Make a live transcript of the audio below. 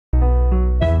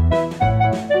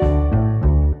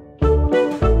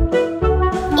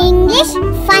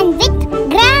fun with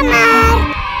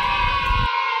grammar.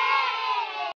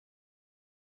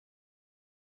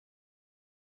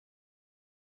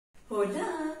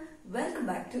 Hola! Welcome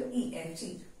back to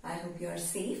EFG. I hope you are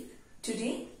safe.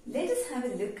 Today, let us have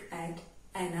a look at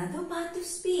another part of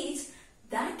speech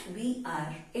that we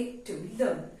are yet to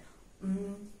learn.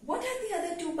 What are the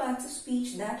other two parts of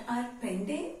speech that are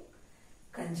pending?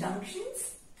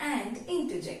 Conjunctions and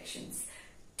interjections.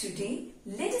 Today,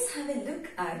 let us have a look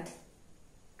at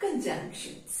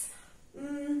conjunctions.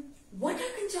 What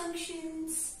are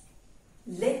conjunctions?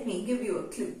 Let me give you a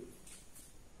clue.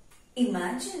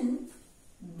 Imagine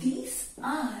these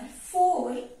are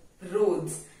 4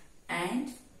 roads and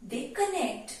they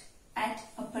connect at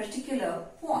a particular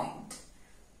point.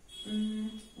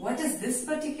 What is this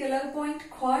particular point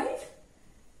called?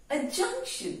 A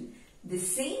junction. The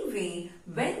same way,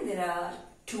 when there are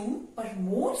 2 or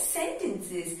more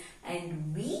sentences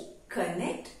and we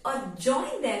connect or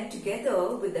join them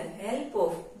together with the help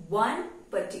of one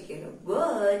particular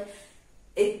word,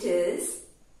 it is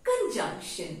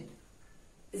conjunction.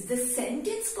 Is the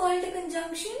sentence called a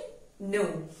conjunction?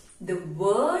 No. The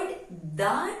word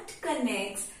that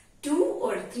connects 2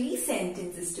 or 3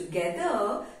 sentences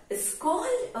together is called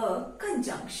a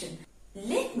conjunction.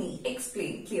 Let me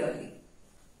explain clearly.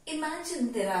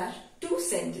 Imagine there are 2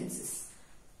 sentences.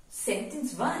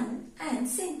 Sentence 1 and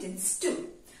sentence 2.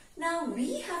 Now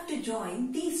we have to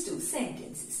join these 2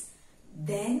 sentences.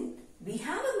 Then we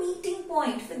have a meeting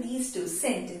point for these 2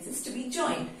 sentences to be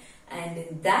joined. And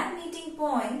in that meeting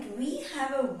point, we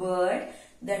have a word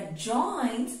that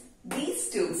joins these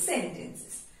 2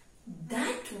 sentences.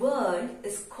 That word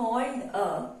is called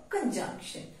a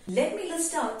conjunction. Let me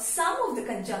list out some of the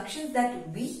conjunctions that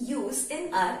we use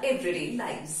in our everyday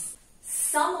lives.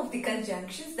 Some of the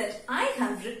conjunctions that I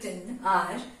have written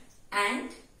are and,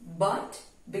 but,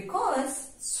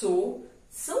 because, so,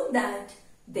 so that,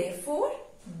 therefore,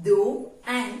 though,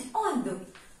 and although.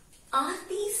 Are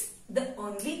these the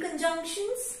only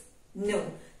conjunctions? No.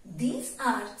 These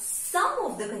are some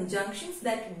of the conjunctions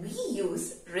that we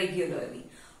use regularly.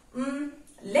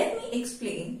 Let me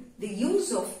explain the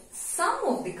use of some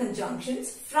of the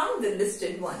conjunctions from the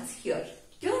listed ones here.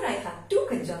 Here I have 2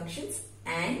 conjunctions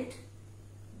and,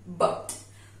 but.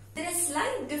 There are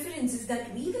slight differences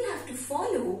that we will have to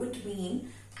follow between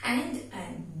and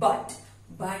but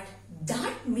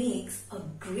that makes a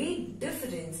great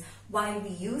difference while we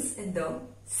use in the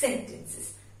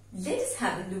sentences. Let us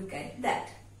have a look at that.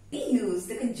 We use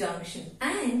the conjunction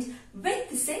and when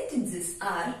the sentences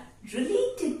are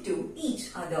related to each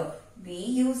other. We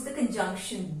use the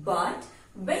conjunction but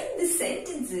when the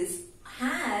sentences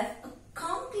have a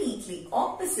completely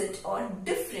opposite or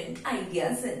different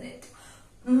ideas in it.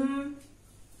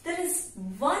 There is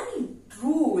one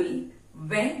rule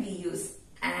when we use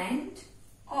and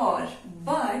or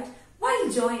but while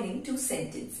joining 2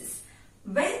 sentences.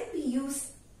 When we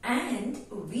use and,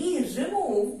 we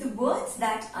remove the words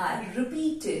that are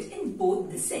repeated in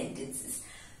both the sentences.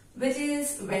 Which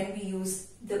is when we use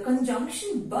the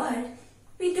conjunction but,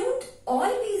 we don't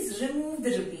always remove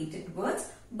the repeated words,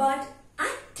 but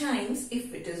at times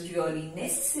if it is really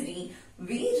necessary,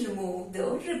 we remove the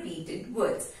repeated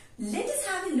words. Let us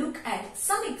have a look at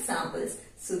some examples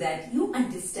so that you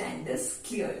understand this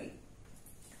clearly.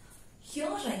 Here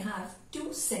I have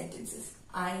 2 sentences.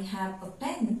 I have a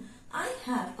pen, I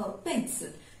have a pencil.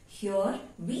 Here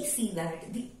we see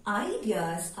that the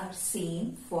ideas are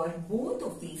same for both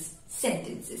of these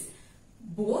sentences.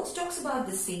 Both talks about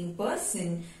the same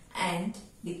person and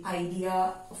the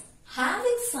idea of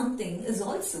having something is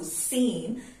also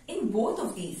same in both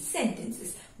of these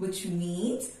sentences, which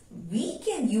means we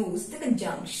can use the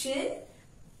conjunction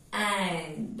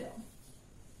and.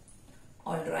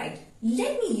 Alright,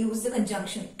 let me use the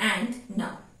conjunction and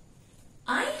now.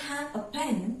 I have a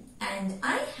pen and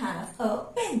I have a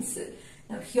pencil.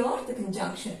 Now here the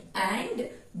conjunction and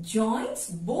joins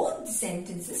both the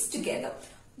sentences together.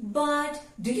 But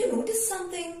did you notice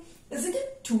something? Isn't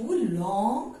it too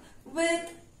long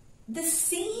with the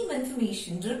same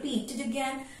information repeated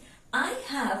again? I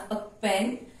have a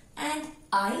pen and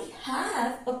I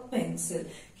have a pencil.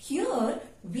 Here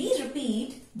we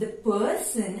repeat the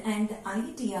person and the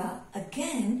idea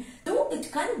again, though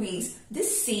it conveys the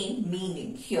same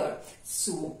meaning here.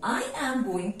 So I am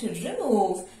going to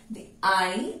remove the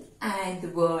I and the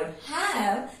word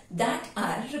have that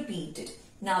are repeated.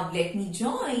 Now let me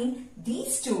join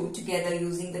these 2 together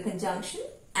using the conjunction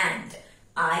and.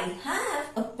 I have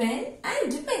a pen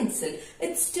and a pencil.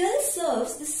 It still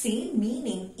serves the same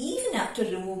meaning even after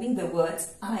removing the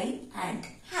words I and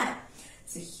have.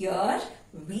 So here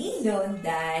we learn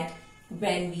that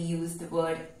When we use the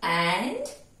word and,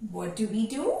 what do? We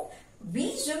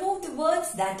remove the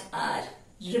words that are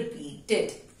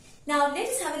repeated. Now let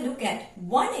us have a look at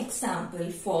one example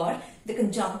for the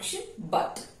conjunction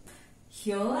but.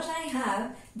 Here I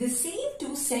have the same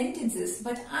two sentences,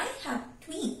 but I have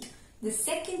tweaked the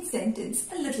second sentence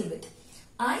a little bit.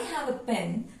 I have a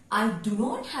pen, I do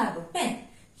not have a pen.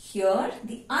 Here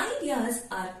the ideas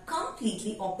are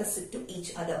completely opposite to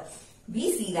each other.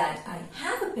 We see that I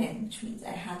have a pen, which means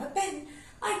I have a pen.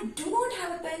 I do not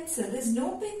have a pencil, there is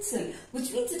no pencil,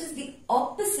 which means it is the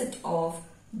opposite of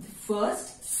the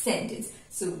first sentence.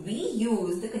 So we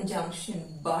use the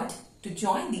conjunction but to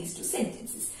join these two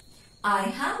sentences. I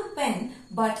have a pen,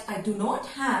 but I do not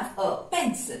have a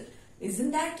pencil.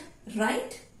 Isn't that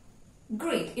right?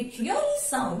 Great. It really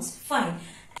sounds fine.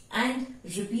 And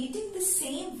repeating the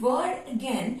same word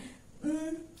again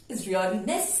is really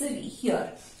necessary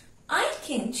here. I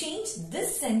can change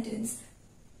this sentence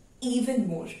even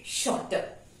more shorter.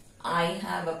 I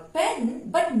have a pen,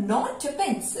 but not a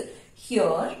pencil.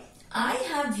 Here, I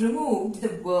have removed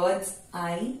the words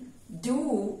I,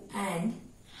 do and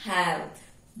have,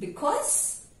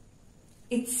 because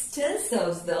it still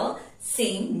serves the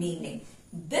same meaning.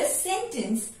 This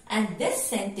sentence and this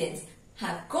sentence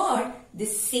have got the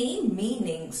same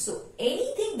meaning. So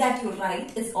anything that you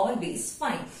write is always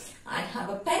fine. I have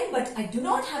a pen but I do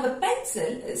not have a pencil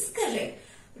is correct.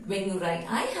 But when you write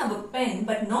I have a pen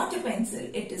but not a pencil,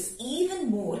 it is even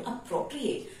more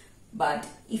appropriate. But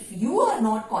if you are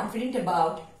not confident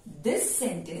about this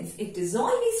sentence, it is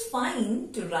always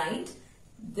fine to write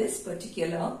this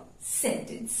particular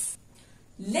sentence.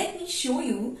 Let me show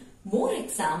you more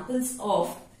examples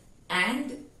of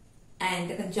and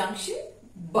the conjunction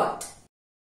but.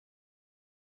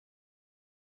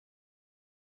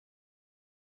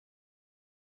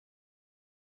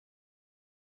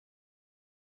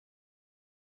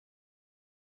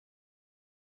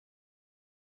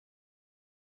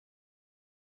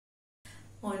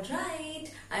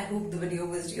 Alright, I hope the video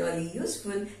was really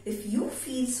useful. If you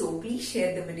feel so, please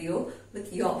share the video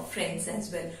with your friends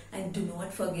as well. And do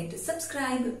not forget to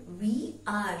subscribe. We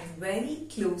are very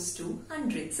close to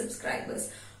 100 subscribers.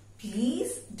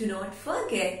 Please do not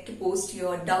forget to post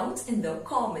your doubts in the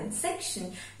comment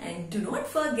section. And do not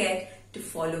forget to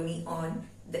follow me on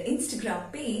the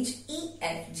Instagram page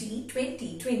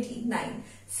EFG2029.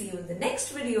 See you in the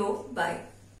next video. Bye.